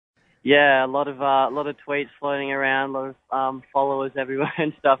Yeah, a lot of tweets floating around, a lot of followers everywhere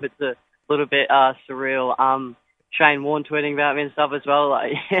and stuff. It's a little bit surreal. Shane Warne tweeting about me and stuff as well.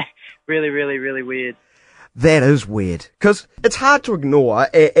 Like, yeah, really, really, really weird. That is weird, because it's hard to ignore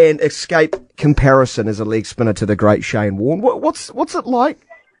and escape comparison as a leg spinner to the great Shane Warne. What's it like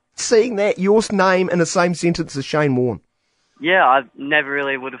seeing that, your name in the same sentence as Shane Warne? Yeah, I never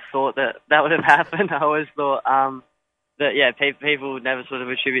really would have thought that would have happened. I always thought that yeah, people would never sort of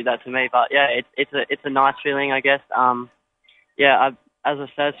attribute that to me. But yeah, it's a nice feeling, I guess. Yeah, as I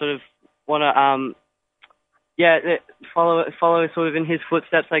said, sort of want to follow sort of in his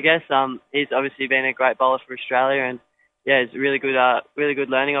footsteps, I guess. He's obviously been a great bowler for Australia, and yeah, it's a really good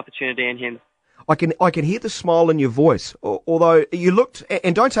learning opportunity in him. I can hear the smile in your voice, although you looked,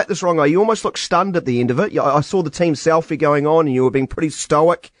 and don't take this wrong, you almost looked stunned at the end of it. I saw the team selfie going on, and you were being pretty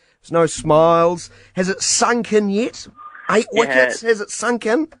stoic. There's no smiles. Has it sunk in yet? 8 wickets? Has it sunk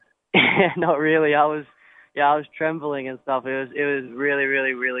in? Not really. I was trembling and stuff. It was really,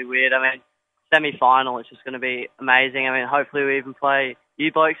 really, really weird. I mean, semi-final, it's just going to be amazing. I mean, hopefully we even play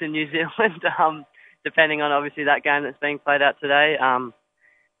you blokes in New Zealand, depending on obviously that game that's being played out today.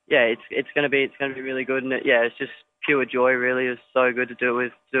 Yeah, it's going to be really good, and it's just pure joy. Really, it's so good to do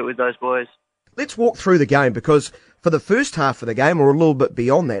it with those boys. Let's walk through the game, because for the first half of the game, or a little bit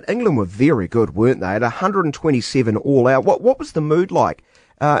beyond that, England were very good, weren't they? At 127 all out. What was the mood like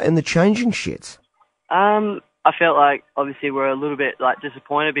in the changing sheds? I felt like obviously we're a little bit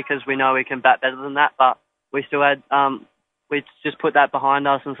disappointed because we know we can bat better than that, but we still had we just put that behind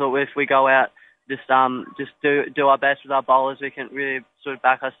us and thought if we go out just do our best with our bowlers, we can really sort of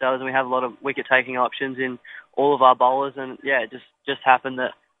back ourselves, and we have a lot of wicket taking options in all of our bowlers, and yeah, it just happened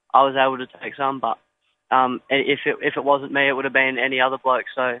that I was able to take some, but if it wasn't me, it would have been any other bloke.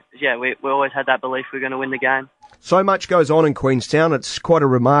 So yeah, we always had that belief we were going to win the game. So much goes on in Queenstown. It's quite a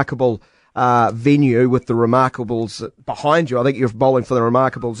remarkable venue with the Remarkables behind you. I think you're bowling for the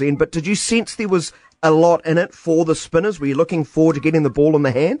Remarkables end, but did you sense there was a lot in it for the spinners? Were you looking forward to getting the ball in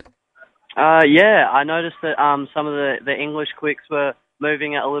the hand? Yeah, I noticed that some of the English quicks were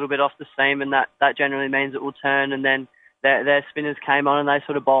moving it a little bit off the seam, and that generally means it will turn, and then their spinners came on and they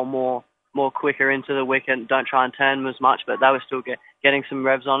sort of bowl more quicker into the wicket and don't try and turn them as much, but they were still getting some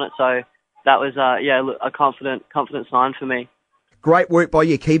revs on it, so that was a confident sign for me. Great work by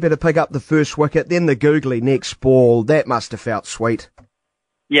your keeper to pick up the first wicket, then the googly next ball. That must have felt sweet.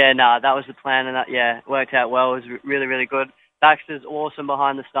 Yeah, no, that was the plan, and that worked out well. It was really, really good. Baxter's awesome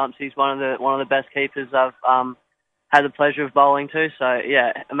behind the stumps. He's one of the best keepers I've had the pleasure of bowling to. So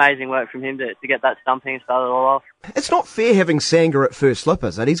yeah, amazing work from him to get that stumping and start it all off. It's not fair having Sanger at first slip,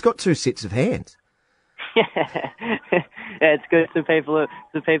 is it? He's got 2 sets of hands. Yeah, it's good. Some people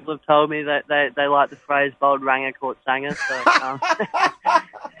have told me that they like the phrase "bowled Ranger caught Sanger." So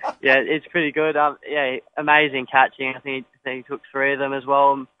yeah, it's pretty good. Yeah, amazing catching. I think he took 3 of them as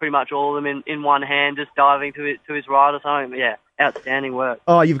well, and pretty much all of them in one hand, just diving to his right or something. Yeah, outstanding work.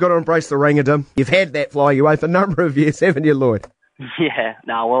 Oh, you've got to embrace the Rangerdom. You've had that flying away for a number of years, haven't you, Lloyd? Yeah,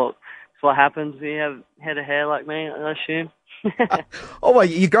 no, well, it's what happens when you have head of hair like me, I assume. Oh, well,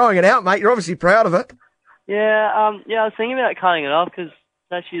 you're growing it out, mate. You're obviously proud of it. Yeah, I was thinking about cutting it off because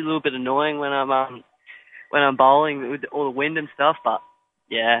it's actually a little bit annoying when I'm bowling with all the wind and stuff. But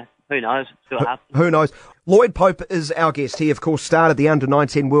yeah, who knows? See what happens. Who knows? Lloyd Pope is our guest. He, of course, started the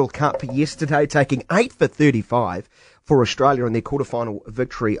U19 World Cup yesterday, taking 8 for 35 for Australia in their quarterfinal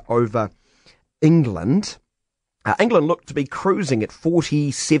victory over England. England looked to be cruising at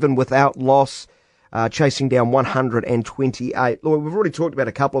 47 without loss, chasing down 128. Lloyd, we've already talked about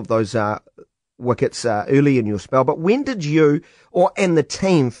a couple of those wickets early in your spell, but when did you and the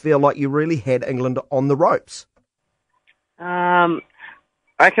team feel like you really had England on the ropes? I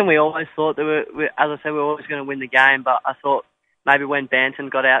reckon we always thought that as I said, we were always going to win the game, but I thought maybe when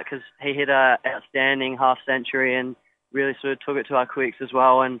Banton got out, because he hit a outstanding half century and really sort of took it to our quicks as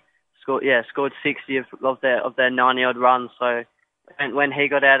well, and scored 60 of their 90 odd runs. So when he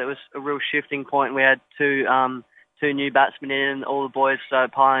got out, it was a real shifting point. We had two new batsmen in, and all the boys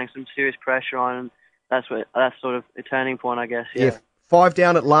started piling some serious pressure on, and that's sort of a turning point, I guess. Yeah. 5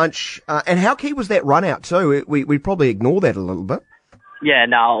 down at lunch, and how key was that run out too? We probably ignore that a little bit. Yeah,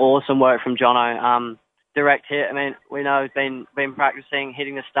 no, awesome work from Jono. Direct hit. I mean, we know he's been practicing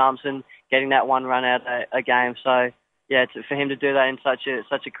hitting the stumps and getting that one run out a game. So yeah, for him to do that in such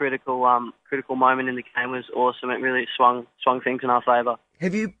a critical moment in the game was awesome. It really swung things in our favour.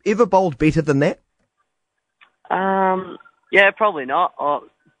 Have you ever bowled better than that? Yeah, probably not. Or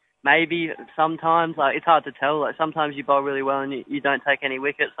maybe sometimes. It's hard to tell. Sometimes you bowl really well and you don't take any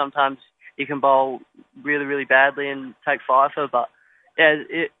wickets. Sometimes you can bowl really, really badly and take 5 for. But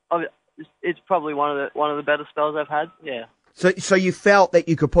it's probably one of the better spells I've had. Yeah. So you felt that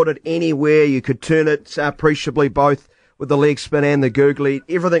you could put it anywhere, you could turn it appreciably both with the leg spin and the googly.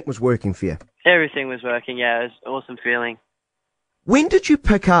 Everything was working for you. Everything was working. Yeah, it was an awesome feeling. When did you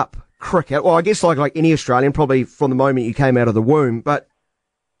pick up cricket? Well, I guess like any Australian, probably from the moment you came out of the womb. But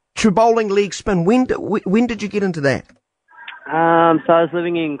to bowling leg spin, when did you get into that? So I was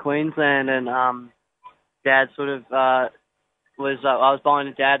living in Queensland, and Dad sort of I was bowling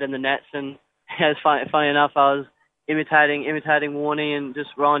to Dad in the nets, and it was funny enough, I was imitating Warnie and just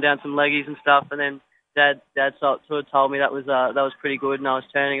rolling down some leggies and stuff, and then Dad sort of told me that was pretty good, and I was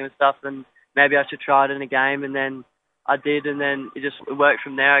turning and stuff, and maybe I should try it in a game, and then I did, and then it worked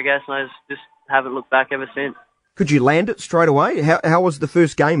from there, I guess, and I just haven't looked back ever since. Could you land it straight away? How was the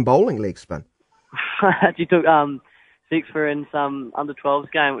first game bowling leg spin? I actually took 6 for in some under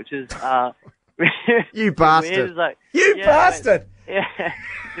 12s game, which is you bastard! Weird. Like, you bastard!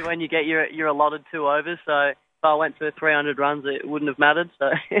 When you get your allotted 2 overs, so if I went to 300 runs, it wouldn't have mattered.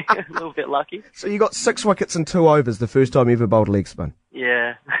 So a little bit lucky. So you got 6 wickets and 2 overs the first time you ever bowled leg spin.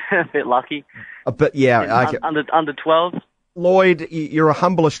 Yeah, a bit lucky. A bit, yeah. Okay. Under 12s. Lloyd, you're a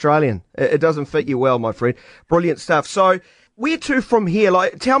humble Australian. It doesn't fit you well, my friend. Brilliant stuff. So, where to from here?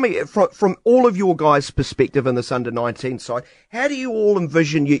 Like, tell me, from all of your guys' perspective in this under-19 side, how do you all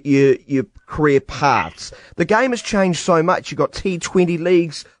envision your career paths? The game has changed so much. You've got T20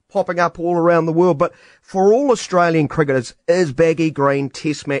 leagues popping up all around the world, but for all Australian cricketers, is baggy green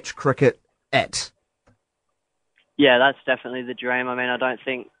test match cricket it? Yeah, that's definitely the dream. I mean, I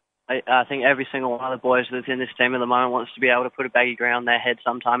think every single one of the boys that's in this team at the moment wants to be able to put a baggy green on their head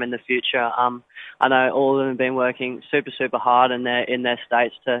sometime in the future. I know all of them have been working super hard in their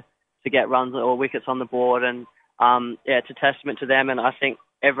states to get runs or wickets on the board, and it's a testament to them. And I think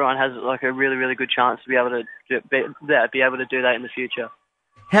everyone has like a really good chance to be able to do that in the future.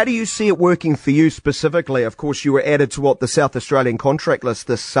 How do you see it working for you specifically? Of course, you were added to the South Australian contract list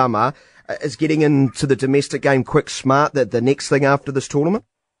this summer. Is getting into the domestic game quick smart that the next thing after this tournament?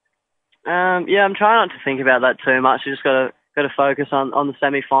 I'm trying not to think about that too much. You just got to focus on the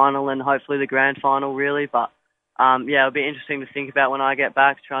semi-final and hopefully the grand final, really. But it'll be interesting to think about when I get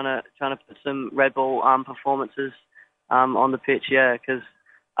back, trying to put some red ball performances on the pitch. Yeah, because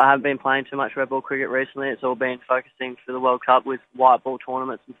I haven't been playing too much red ball cricket recently. It's all been focusing for the World Cup with white ball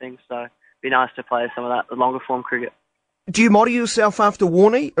tournaments and things. So it'd be nice to play some of that longer form cricket. Do you model yourself after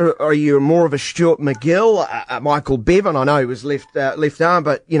Warnie, or are you more of a Stuart McGill, Michael Bevan? I know he was left arm,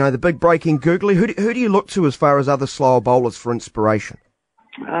 but the big breaking googly. Who do you look to as far as other slower bowlers for inspiration?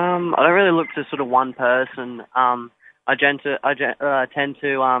 I don't really look to sort of one person. I tend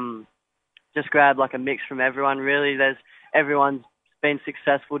to just grab like a mix from everyone. Really, everyone's been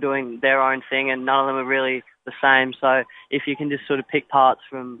successful doing their own thing, and none of them are really the same. So if you can just sort of pick parts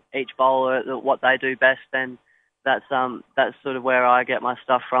from each bowler, what they do best, then that's sort of where I get my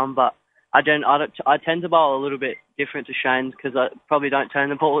stuff from. But I tend to bowl a little bit different to Shane because I probably don't turn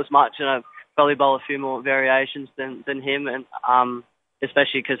the ball as much, and I probably bowl a few more variations than him, and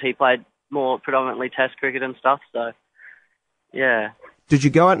especially because he played more predominantly Test cricket and stuff. So yeah. Did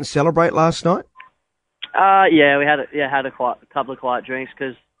you go out and celebrate last night? Yeah, we had a couple of quiet drinks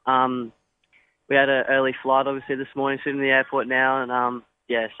because we had an early flight obviously this morning, sitting in the airport now, and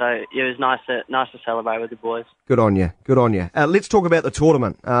so it was nice to celebrate with the boys. Good on you. Let's talk about the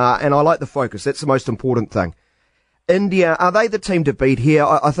tournament, and I like the focus. That's the most important thing. India, are they the team to beat here?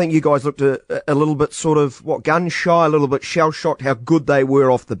 I think you guys looked a little bit sort of, gun shy, a little bit shell-shocked how good they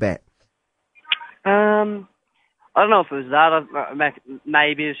were off the bat. I don't know if it was that.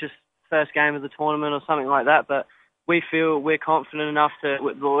 Maybe it was just first game of the tournament or something like that, but we feel we're confident enough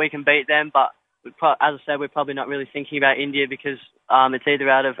we can beat them, but as I said, we're probably not really thinking about India because it's either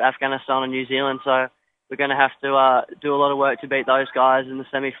out of Afghanistan or New Zealand, so we're going to have to do a lot of work to beat those guys in the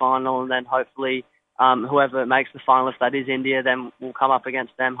semi-final, and then hopefully whoever makes the final, if that is India, then we'll come up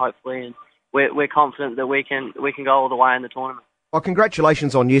against them hopefully, and we're confident that we can go all the way in the tournament. Well,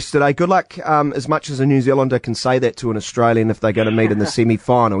 congratulations on yesterday. Good luck, as much as a New Zealander can say that to an Australian if they're going to meet in the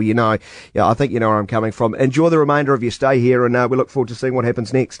semi-final. I think you know where I'm coming from. Enjoy the remainder of your stay here, and we look forward to seeing what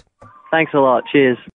happens next. Thanks a lot. Cheers.